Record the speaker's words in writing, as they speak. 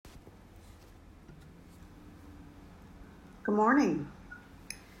Good morning.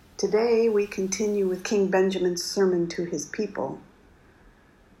 Today we continue with King Benjamin's sermon to his people.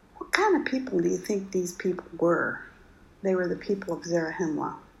 What kind of people do you think these people were? They were the people of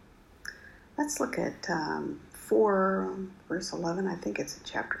Zarahemla. Let's look at 4, verse 11. I think it's in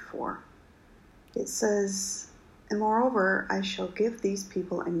chapter 4. It says, "And moreover, I shall give these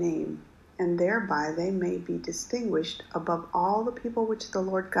people a name, and thereby they may be distinguished above all the people which the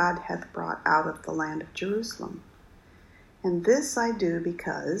Lord God hath brought out of the land of Jerusalem. And this I do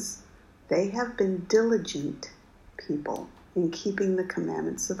because they have been diligent people in keeping the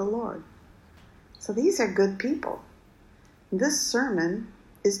commandments of the Lord." So these are good people. This sermon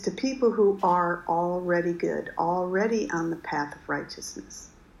is to people who are already good, already on the path of righteousness.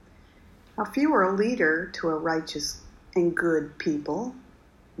 Now, if you were a leader to a righteous and good people,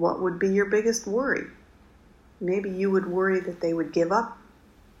 what would be your biggest worry? Maybe you would worry that they would give up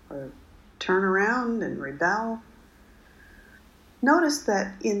or turn around and rebel. Notice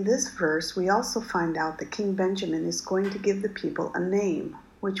that in this verse, we also find out that King Benjamin is going to give the people a name,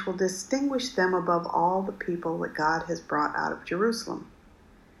 which will distinguish them above all the people that God has brought out of Jerusalem.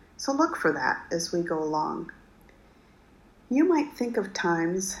 So look for that as we go along. You might think of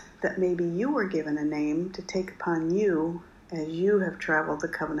times that maybe you were given a name to take upon you as you have traveled the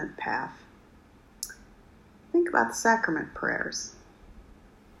covenant path. Think about the sacrament prayers.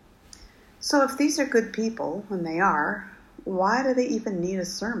 So if these are good people, and they are, why do they even need a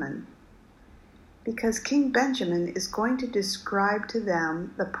sermon? Because King Benjamin is going to describe to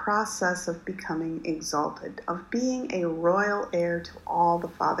them the process of becoming exalted, of being a royal heir to all the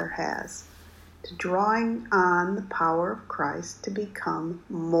Father has, to drawing on the power of Christ to become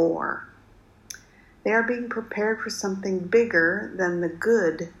more. They are being prepared for something bigger than the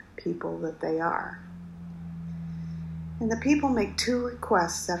good people that they are. And the people make 2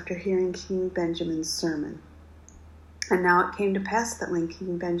 requests after hearing King Benjamin's sermon. "And now it came to pass that when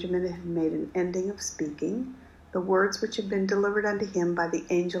King Benjamin had made an ending of speaking the words which had been delivered unto him by the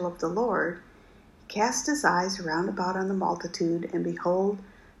angel of the Lord, he cast his eyes round about on the multitude, and behold,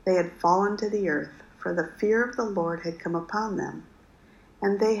 they had fallen to the earth, for the fear of the Lord had come upon them.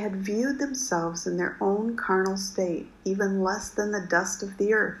 And they had viewed themselves in their own carnal state, even less than the dust of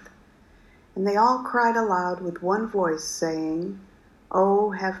the earth. And they all cried aloud with one voice, saying, Oh,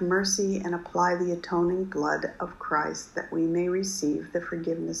 have mercy and apply the atoning blood of Christ, that we may receive the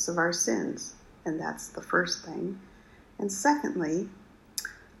forgiveness of our sins." And that's the first thing. And secondly,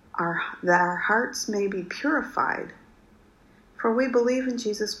 that our hearts may be purified. "For we believe in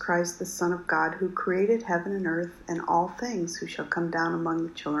Jesus Christ, the Son of God, who created heaven and earth and all things, who shall come down among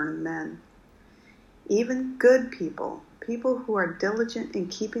the children of men." Even good people, people who are diligent in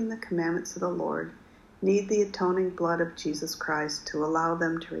keeping the commandments of the Lord, need the atoning blood of Jesus Christ to allow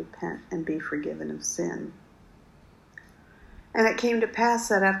them to repent and be forgiven of sin. "And it came to pass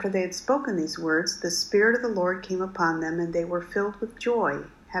that after they had spoken these words, the Spirit of the Lord came upon them, and they were filled with joy,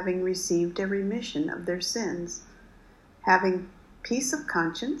 having received a remission of their sins, having peace of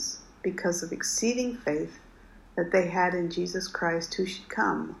conscience because of exceeding faith that they had in Jesus Christ, who should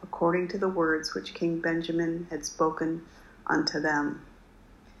come, according to the words which King Benjamin had spoken unto them."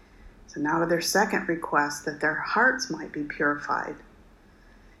 So now to their second request, that their hearts might be purified.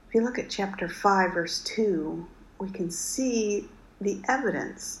 If you look at chapter 5, verse 2, we can see the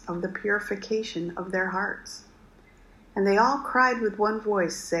evidence of the purification of their hearts. "And they all cried with one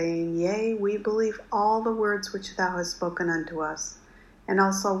voice, saying, Yea, we believe all the words which thou hast spoken unto us, and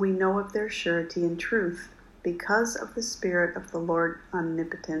also we know of their surety and truth, because of the Spirit of the Lord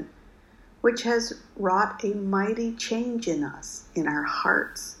omnipotent, which has wrought a mighty change in us, in our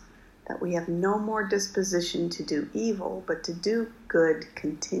hearts, that we have no more disposition to do evil, but to do good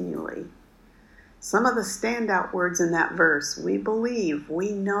continually." Some of the standout words in that verse: we believe,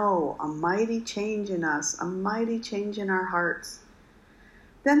 we know, a mighty change in us, a mighty change in our hearts.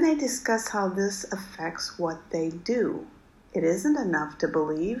 Then they discuss how this affects what they do. It isn't enough to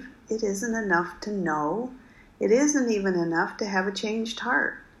believe. It isn't enough to know. It isn't even enough to have a changed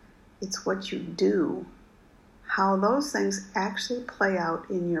heart. It's what you do. How those things actually play out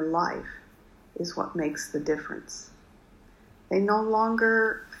in your life is what makes the difference. They no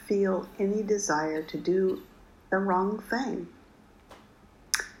longer feel any desire to do the wrong thing.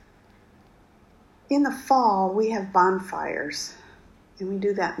 In the fall, we have bonfires, and we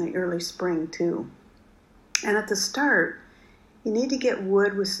do that in the early spring too. And at the start, you need to get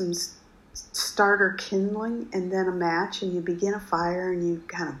wood with some starter kindling and then a match, and you begin a fire and you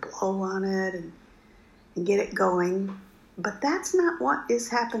kind of blow on it and get it going. But that's not what is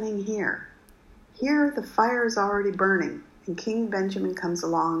happening here. Here, the fire is already burning. and King Benjamin comes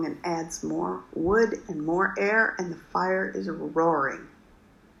along and adds more wood and more air, and the fire is roaring.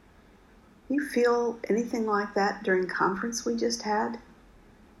 You feel anything like that during conference we just had?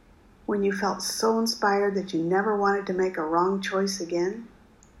 When you felt so inspired that you never wanted to make a wrong choice again?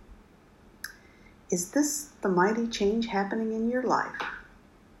 Is this the mighty change happening in your life?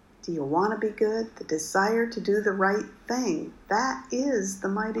 Do you want to be good? The desire to do the right thing, that is the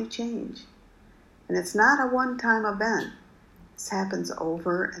mighty change. And it's not a one-time event. This happens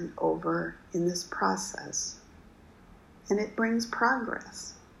over and over in this process. And it brings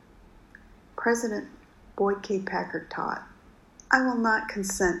progress. President Boyd K. Packer taught, "I will not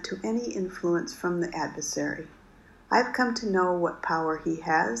consent to any influence from the adversary. I've come to know what power he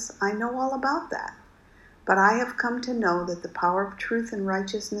has. I know all about that. But I have come to know that the power of truth and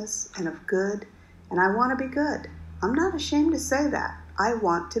righteousness and of good, and I want to be good. I'm not ashamed to say that. I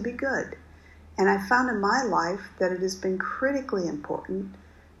want to be good. And I found in my life that it has been critically important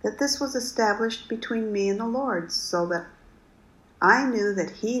that this was established between me and the Lord, so that I knew that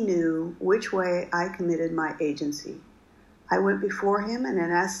he knew which way I committed my agency. I went before him and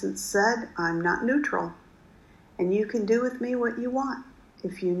in essence said, I'm not neutral, and you can do with me what you want.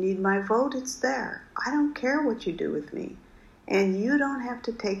 If you need my vote, it's there. I don't care what you do with me, and you don't have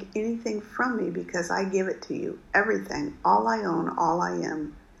to take anything from me because I give it to you, everything, all I own, all I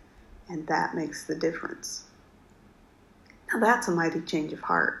am, and that makes the difference." Now that's a mighty change of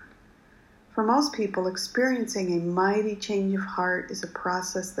heart. For most people, experiencing a mighty change of heart is a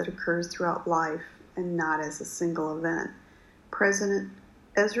process that occurs throughout life and not as a single event. President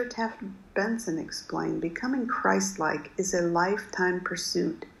Ezra Taft Benson explained, "Becoming Christ-like is a lifetime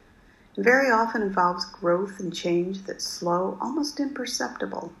pursuit. It very often involves growth and change that's slow, almost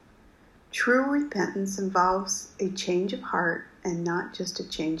imperceptible. True repentance involves a change of heart and not just a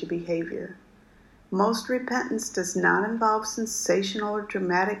change of behavior. Most repentance does not involve sensational or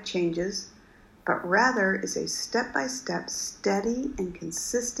dramatic changes, but rather is a step-by-step, steady and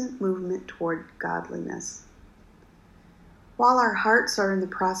consistent movement toward godliness. While our hearts are in the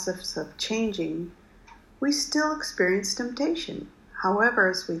process of changing, we still experience temptation. However,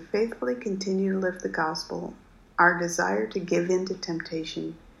 as we faithfully continue to live the gospel, our desire to give in to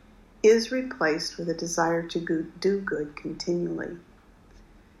temptation is replaced with a desire to do good continually.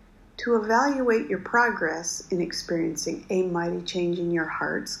 To evaluate your progress in experiencing a mighty change in your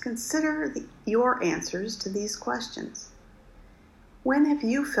hearts, consider your answers to these questions. When have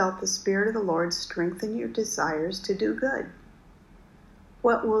you felt the Spirit of the Lord strengthen your desires to do good?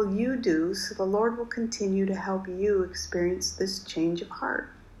 What will you do so the Lord will continue to help you experience this change of heart?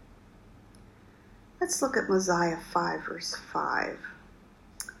 Let's look at Mosiah 5, verse 5.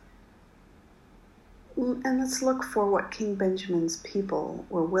 And let's look for what King Benjamin's people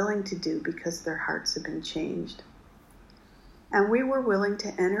were willing to do because their hearts had been changed. "And we were willing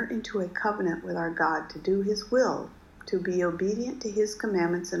to enter into a covenant with our God to do his will, to be obedient to his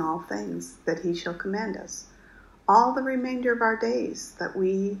commandments in all things that he shall command us, all the remainder of our days, that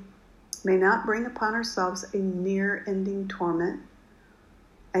we may not bring upon ourselves a never-ending torment,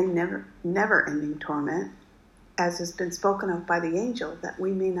 as has been spoken of by the angel, that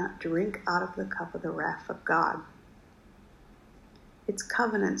we may not drink out of the cup of the wrath of God." It's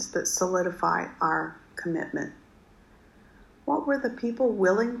covenants that solidify our commitment. What were the people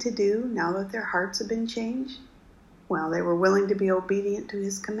willing to do now that their hearts had been changed? Well, they were willing to be obedient to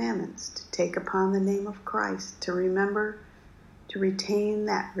his commandments, to take upon the name of Christ, to remember, to retain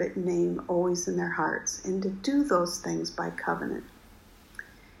that written name always in their hearts, and to do those things by covenant.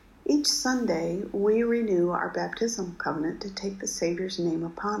 Each Sunday, we renew our baptismal covenant to take the Savior's name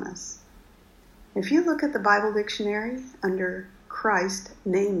upon us. If you look at the Bible dictionary under Christ,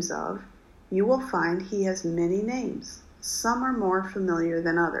 names of, you will find he has many names. Some are more familiar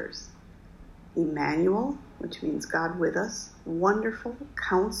than others. Emmanuel, which means God with us, Wonderful,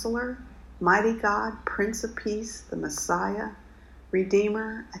 Counselor, Mighty God, Prince of Peace, the Messiah,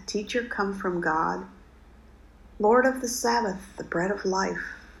 Redeemer, a teacher come from God, Lord of the Sabbath, the bread of life,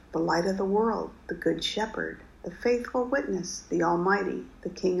 the light of the world, the Good Shepherd, the faithful witness, the Almighty, the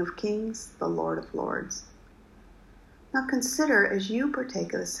King of Kings, the Lord of Lords. Now consider, as you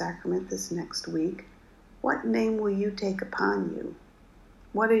partake of the sacrament this next week, what name will you take upon you?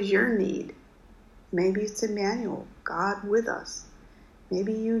 What is your need? Maybe it's Emmanuel, God with us.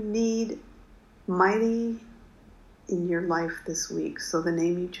 Maybe you need mighty in your life this week, so the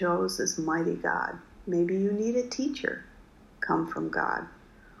name you chose is Mighty God. Maybe you need a teacher, come from God,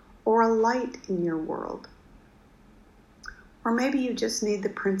 or a light in your world. Or maybe you just need the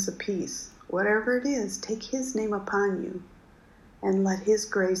Prince of Peace. Whatever it is, take his name upon you and let his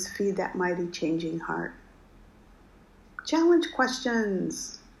grace feed that mighty changing heart. Challenge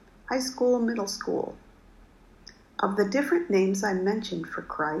questions. High school, middle school. Of the different names I mentioned for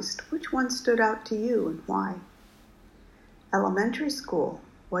Christ, which one stood out to you and why? Elementary school.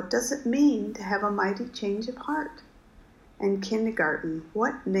 What does it mean to have a mighty change of heart? And kindergarten.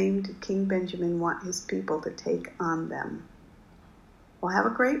 What name did King Benjamin want his people to take on them? Well, have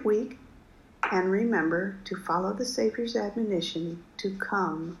a great week. And remember to follow the Savior's admonition to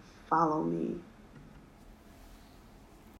come follow me.